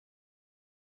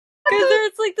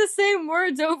it's like the same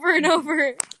words over and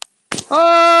over.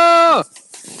 Oh!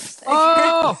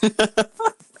 Oh!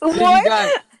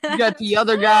 What? You got the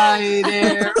other guy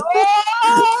there.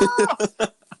 Oh!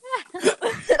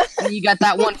 And you got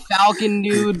that one Falcon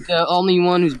dude, the only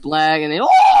one who's black, and then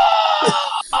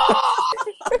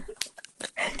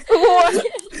What?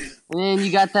 And then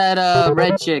you got that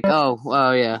red chick.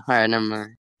 Oh yeah. All right, never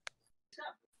mind.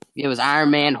 It was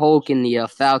Iron Man, Hulk, and the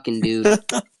Falcon dude.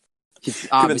 This is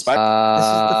the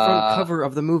front cover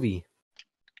of the movie.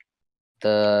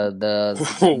 The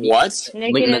What?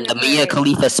 the Mia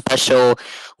Khalifa special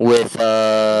with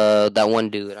that one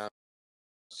dude.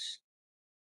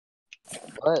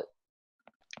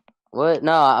 What?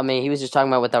 No, I mean he was just talking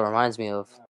about what that reminds me of.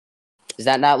 Does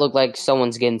that not look like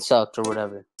someone's getting sucked or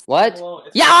whatever? What? Well,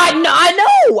 yeah, I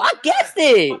know. I guessed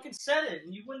it. You fucking said it,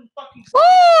 and you wouldn't fucking.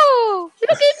 Oh,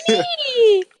 look at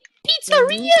me,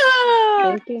 pizzeria.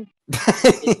 Thank you.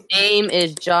 His name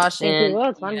is Josh, Thank and you. Well,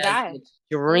 it's one he guy. has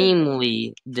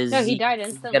extremely disease. No, he died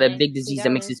instantly. He's got a big disease that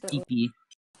makes his pee-pee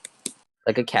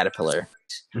like a caterpillar.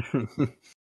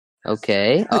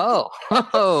 Okay. Oh.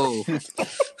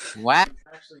 Wow.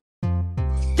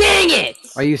 Dang it!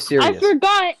 Are you serious? I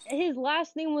forgot his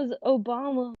last name was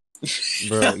Obama.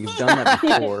 Bro, you've done that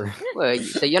before. Well,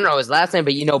 so you don't know his last name,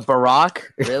 but you know Barack?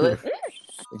 Really?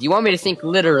 If you want me to think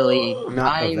literally, I'm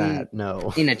that,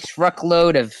 no. in a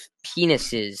truckload of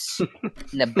penises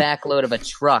in the back load of a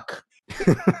truck.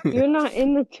 You're not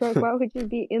in the truck. Why would you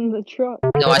be in the truck?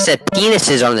 No, I said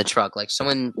penises on the truck. Like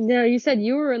someone... No, you said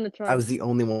you were in the truck. I was the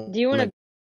only one. Do you want to...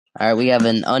 Alright, we have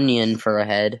an onion for a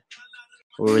head.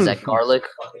 Or was that garlic?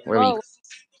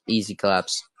 Easy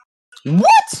claps.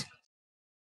 What?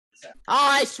 Oh,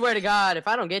 I swear to God, if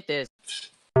I don't get this.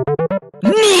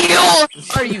 Neil!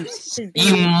 Are you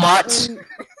mutt?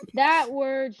 That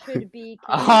word should be...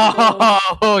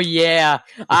 Oh, yeah.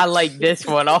 I like this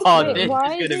one. Oh, Wait, this is why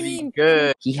gonna did be he-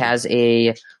 good. He has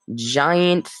a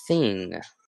giant thing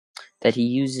that he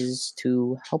uses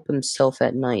to help himself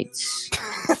at nights.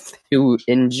 To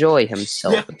enjoy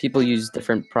himself. People use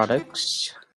different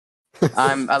products.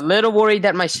 I'm a little worried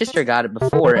that my sister got it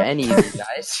before any of you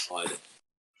guys.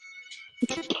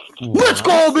 Let's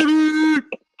go, baby!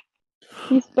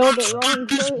 You spelled it wrong.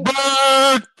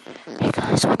 Hey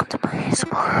guys, welcome to my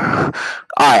ASMR.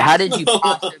 Alright, how did you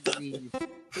possibly...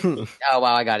 Oh,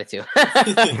 wow, I got it too.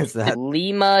 What's that?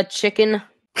 Lima chicken.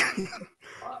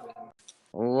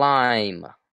 Lime.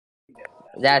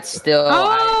 That's still...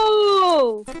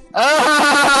 Oh!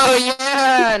 Oh,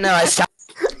 yeah! No, I stopped.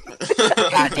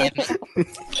 God damn it.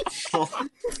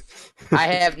 I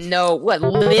have no... What,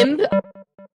 limb?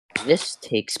 This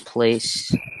takes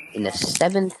place in the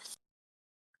 7th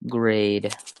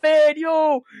grade. Man,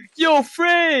 yo,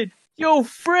 Fred, you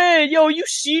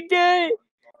see that?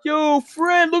 Yo,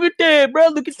 Fred, look at that, bro,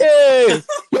 look at that.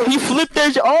 Yo, he flipped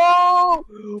that shit.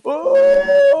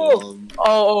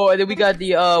 Oh, and then we got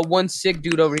the one sick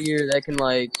dude over here that can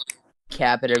like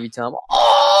cap it every time.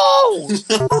 Oh,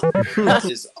 That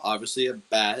is obviously a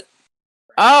bat.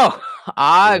 oh,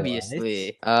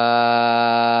 obviously.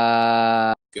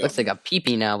 Looks like a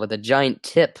peepee now with a giant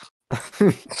tip.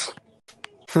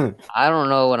 I don't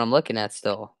know what I'm looking at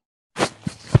still.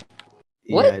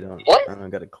 What? Yeah, What? I don't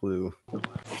got a clue.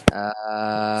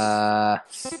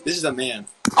 This is a man.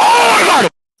 Oh,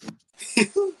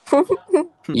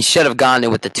 you should have gone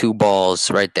in with the 2 balls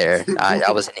right there.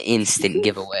 That was an instant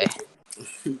giveaway.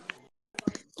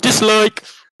 Dislike.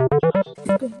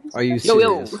 Are you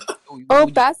serious? Oh,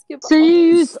 basketball. So you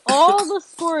used all the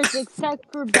sports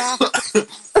except for basketball.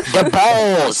 The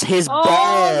balls. His Oh,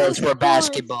 balls the were sports.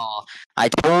 basketball. I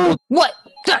told. What?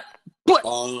 What?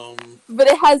 But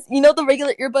it has, you know, the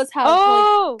regular earbuds have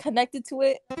Oh! like connected to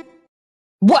it.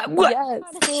 What? Yes.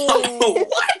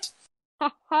 What?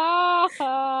 Ha ha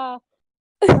ha.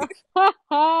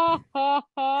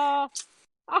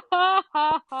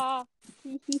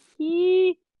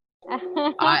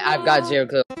 I've got 0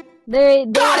 clue. They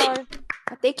Got are.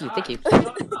 Thank you.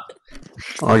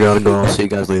 I gotta go. I'll see you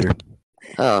guys later.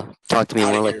 Oh, talk to me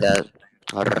more like that.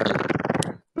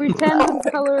 Pretend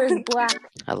the color is black.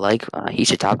 I like. He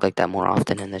should talk like that more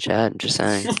often in the chat. Just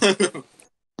saying.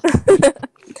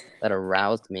 That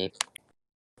aroused me.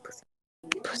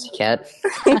 Pussycat.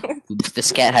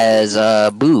 This cat has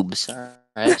boobs.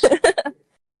 Alright.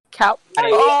 Cow.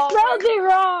 You spelled it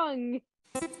wrong.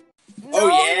 Oh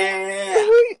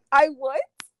yeah! I what?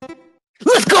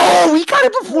 Let's go! We got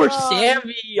it before Oh.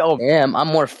 Sammy! Oh, damn, I'm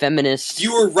more feminist.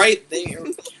 You were right there.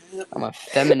 I'm a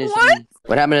feminism.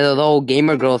 What happened to the whole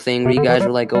gamer girl thing where you guys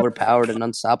were like overpowered and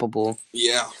unstoppable?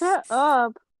 Yeah. Shut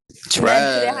up. Yeah,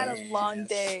 today I had a long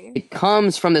day. It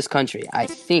comes from this country, I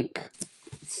think.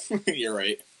 You're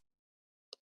right.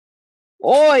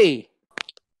 Oi!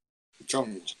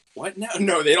 Jones. What now?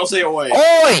 No, they don't say oi.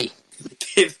 Oi!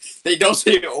 They don't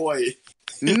say oi.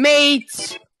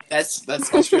 Mates! That's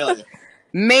Australia.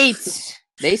 Mates!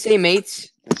 They say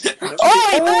mates. No,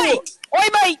 Oi, mate! Oi,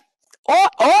 mate!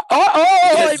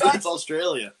 Oh, that's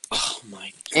Australia. Oh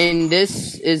my. And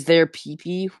this is their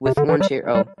pee-pee with one chair.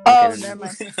 Oh, Oh, okay. never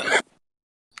mind.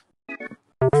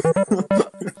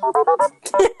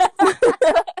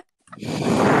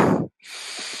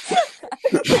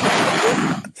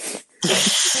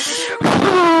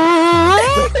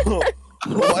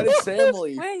 Why did Sam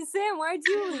leave? Wait, Sam, why'd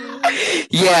you leave?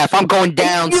 Yeah, if I'm going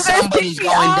down, You guys somebody's kicked me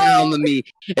going out. down with me.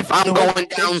 If I'm No, going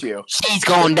kicked down, you. she's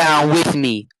going down with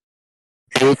me.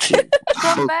 Bitch.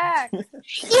 Come back. Yeah,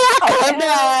 come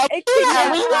back. It Yeah,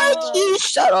 kicked we me like out. you.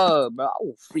 Shut up, bro. I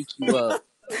will freak you up.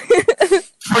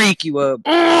 Freak you up.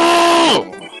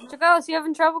 Chagos, you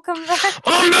having trouble coming back?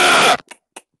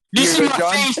 You Here see you my go,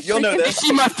 John. face? You'll know You this.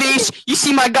 see my face? You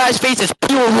see my guy's face? It's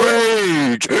pure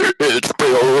rage. It's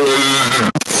pure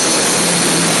rage.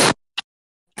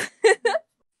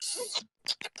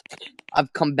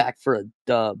 I've come back for a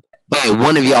dub. Hey,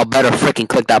 one of y'all better freaking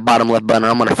click that bottom left button or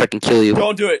I'm gonna freaking kill you.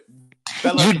 Don't do it.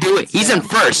 Bella, You do it. He's in Sam.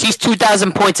 first. He's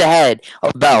 2,000 points ahead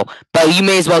of Bell. Bell, you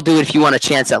may as well do it if you want a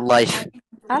chance at life.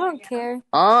 I don't care.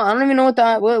 I don't even know what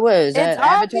that. What is that? It's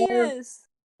Avatar? obvious.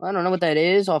 I don't know what that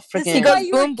is. I'll This freaking. He is why goes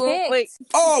you were boom, boom. kicked. Wait.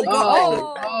 Oh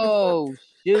Oh, god. oh,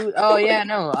 shoot. Oh, yeah,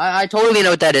 no. I totally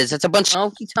know what that is. It's a bunch of.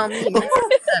 Oh, you tell me, man. What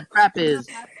that crap is.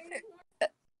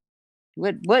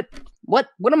 What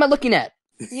am I looking at?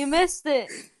 You missed it.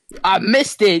 I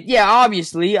missed it. Yeah,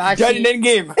 obviously. I Dead see. in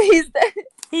endgame. He's dead.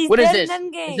 He's What is dead this?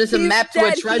 in endgame. Is this a He's map to a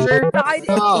dead. He treasure? died.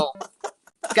 Oh.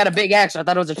 It's got a big X. I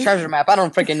thought it was a treasure map. I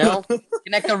don't freaking know.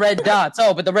 Connect the red dots.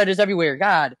 Oh, but the red is everywhere.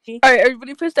 God. Alright,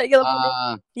 everybody push that yellow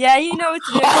button. Yeah, you know what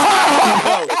to do. No,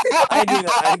 I ain't doing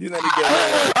that. I ain't doing that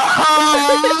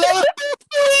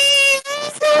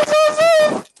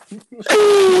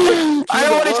I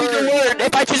don't want to choose a word.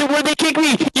 If I choose a word, they kick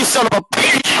me. You son of a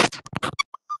bitch.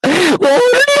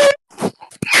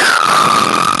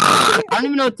 I don't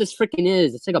even know what this freaking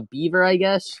is. It's like a beaver, I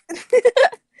guess.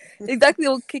 Exactly,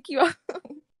 it'll kick you out.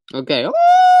 Okay.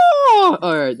 Oh!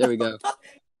 Alright, there we go.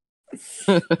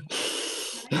 Oh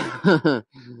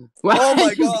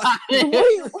my god.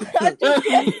 Wait, I just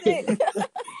missed it.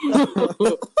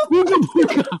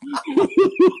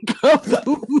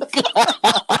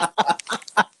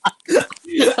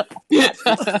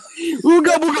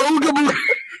 Ooga booga ooga booga.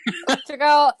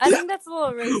 Chagal, I think that's a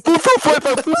little racist.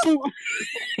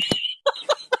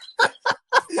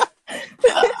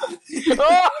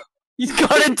 Oh, he's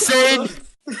gone insane.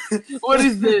 What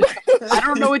is this? I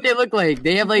don't know what they look like.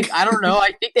 They have like I don't know.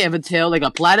 I think they have a tail like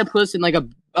a platypus and like a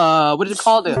what is it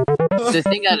called? The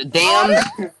thing that dams.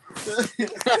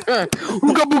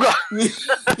 Ooga booga.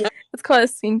 It's called a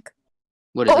sink.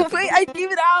 What is Oh it? wait, I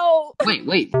gave it out.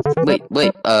 Wait.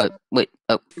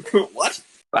 Oh, What?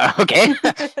 okay.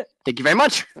 Thank you very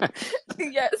much.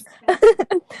 Yes.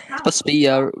 Supposed to be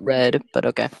red, but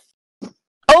okay.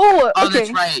 Oh, Oh, okay.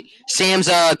 that's right. Sam's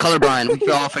colorblind.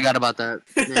 We all forgot about that.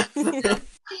 Yeah.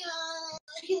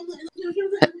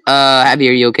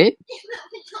 Javier, you okay?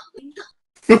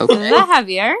 Is Okay. that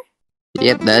Javier?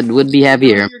 Yep, that would be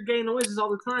Javier. Your gay noises all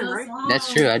the time, right?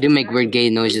 That's true. I do make weird gay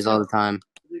noises all the time.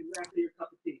 That's exactly your cup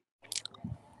of tea.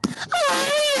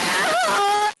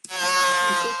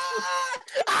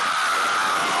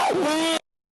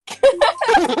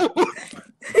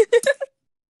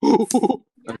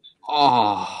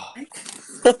 Oh,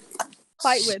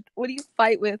 Fight with. What do you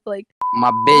fight with? Like my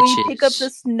when you pick up the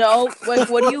bitches. snow. Like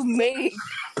what do you make?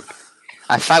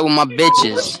 I fight with my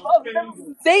bitches.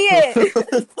 Oh, say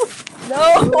it.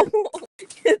 No.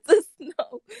 It's the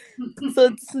snow. So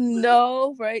it's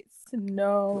snow, right?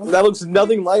 Snow. That looks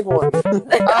nothing like one.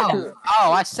 Oh,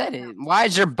 I said it. Why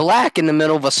is there black in the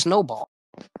middle of a snowball?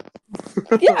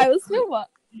 Yeah, I was snowball.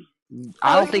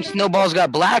 I don't think snowballs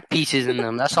got black pieces in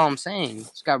them. That's all I'm saying.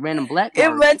 It's got random black It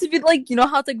marks. meant to be like, you know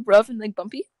how it's like rough and like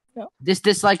bumpy? No. This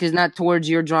dislike is not towards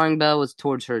your drawing, Belle. It's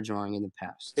towards her drawing in the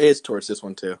past. It is towards this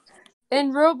one too.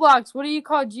 In Roblox, what do you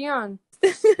call Gion?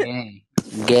 Gay.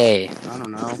 Gay. I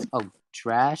don't know. Oh,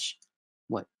 trash?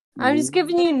 What? I'm just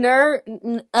giving you You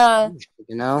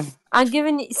know? I'm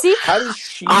giving you. See? How does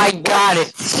she? I got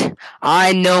it.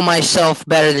 I know myself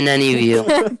better than any of you.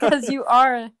 Because you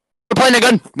are. We're playing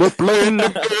again. We're playing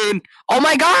again. Oh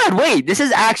my god, wait. This is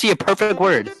actually a perfect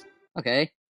word. Okay.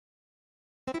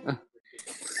 No,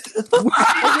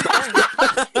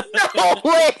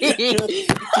 wait.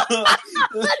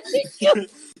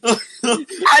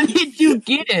 How did you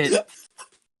get it?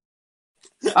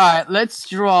 Alright, let's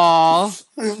draw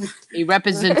a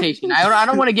representation. I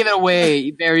don't want to give it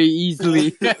away very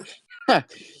easily.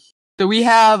 So we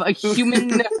have a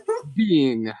human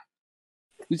being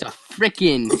who's a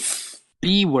frickin'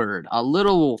 B word. A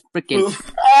little frickin'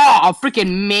 a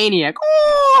frickin' maniac.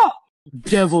 Oh!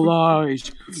 Devil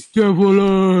eyes. Devil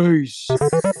eyes.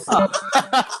 What?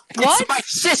 It's my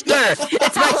sister!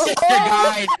 It's my sister,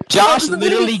 guys! Josh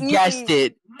literally guessed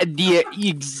it at the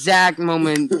exact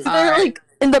moment. They're like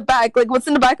in the back. Like, what's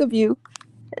in the back of you?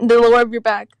 In the lower of your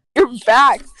back. Your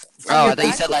back. Oh, I thought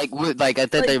you said like I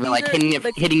thought they were like hitting it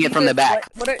from the back.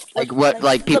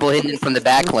 Like people hitting it from the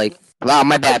back, like wow,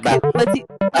 my bad, bad.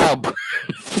 Oh.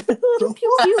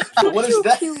 What is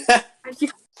that?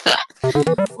 Oh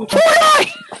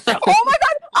my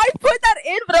god! I put that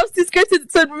in, but I was too scared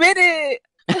to admit it.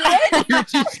 What? You're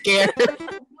too scared.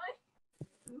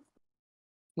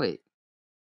 Wait,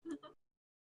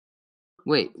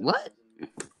 what?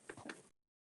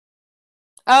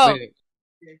 Oh, Wait.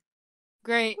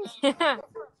 great.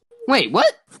 Wait,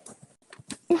 what?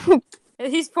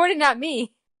 He's pointing at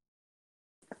me.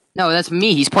 No, that's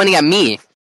me. He's pointing at me.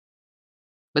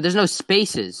 But there's no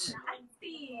spaces.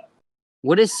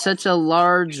 What is such a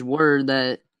large word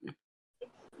that?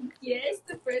 Yes,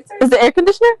 the birds are. Is the air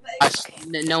conditioner?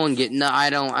 No one get. No,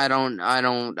 I don't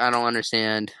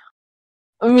understand.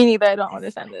 Me neither. I don't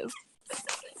understand this.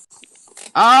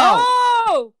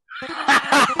 Oh!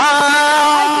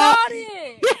 I got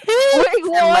it! Wait,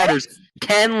 10 what? letters.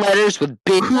 10 letters with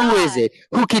big. Who is it?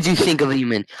 Who could you think of,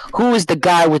 even? Who is the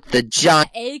guy with the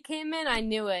giant? A came in, I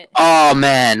knew it. Oh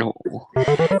man.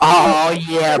 Oh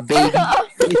yeah, baby.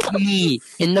 It's me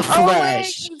in the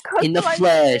flesh. In the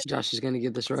flesh. Josh is gonna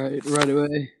get this right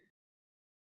away.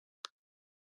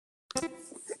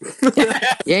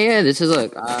 yeah. This is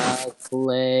look. I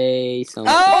play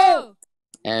something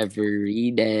every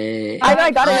day.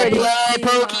 I got it already. Play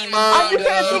Pokemon. I'm just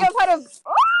trying to think of how to.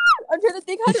 I'm trying to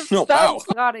think how to spell. Wow.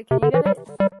 Got it. Can you get it?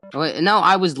 Wait, no,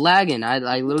 I was lagging. I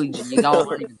literally y'all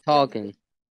weren't even talking.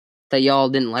 That y'all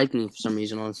didn't like me for some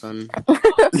reason all of a sudden.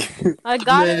 I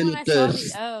got it when I saw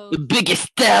the O. The biggest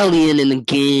stallion in the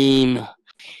game.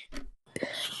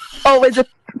 Oh, is it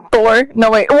Thor? No,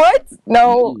 wait. What?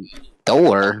 No.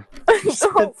 Thor?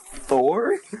 No.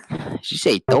 Thor? Did you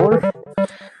say Thor?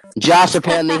 Josh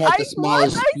apparently has the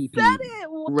smallest I PP. said it.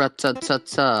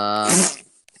 Ra-ta-ta-ta.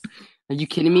 Are you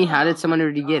kidding me? How did someone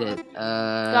already get it?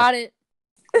 Got it.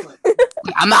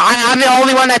 I'm the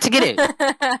only one that to get it.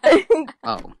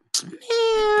 Oh.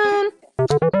 Man.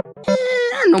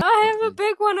 I have a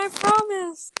big one, I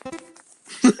promise.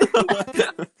 No,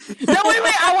 wait.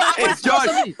 It's Josh.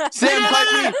 Sam, type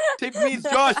me. Type me. It's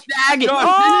Josh. Faggot.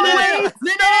 Josh.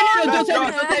 No. Don't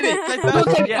Don't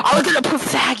I was gonna put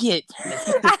faggot.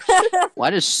 Why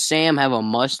does Sam have a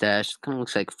mustache? Kind of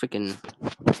looks like freaking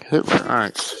Hitler.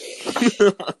 Alright.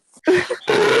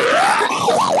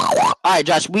 Alright,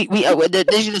 Josh, we these are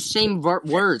the same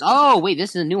words. Oh, wait,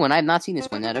 this is a new one. I have not seen this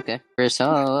one yet. Okay. Chris,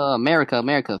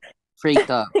 America.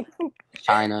 Freaked up.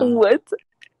 China. What?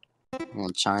 Well,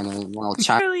 China.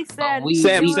 Really said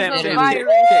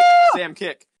Sam,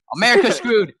 kick. America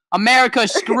screwed. America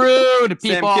screwed,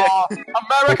 people.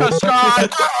 America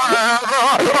screwed.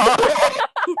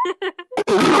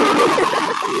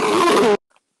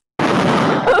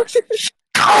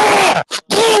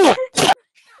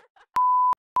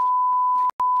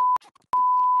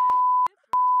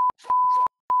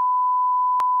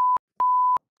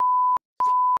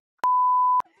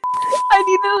 I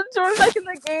need to join back in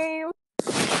the game.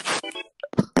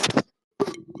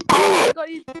 Oh my god,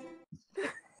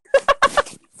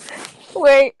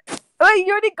 Wait,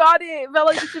 you already got it.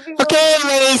 Bella, you should be. Okay,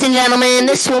 ladies and gentlemen,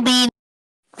 this will be.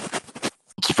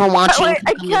 Thank you for watching. Wait,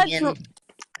 I can't.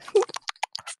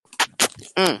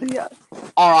 Mm. Yeah.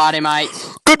 Alrighty, mate.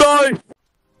 Goodbye.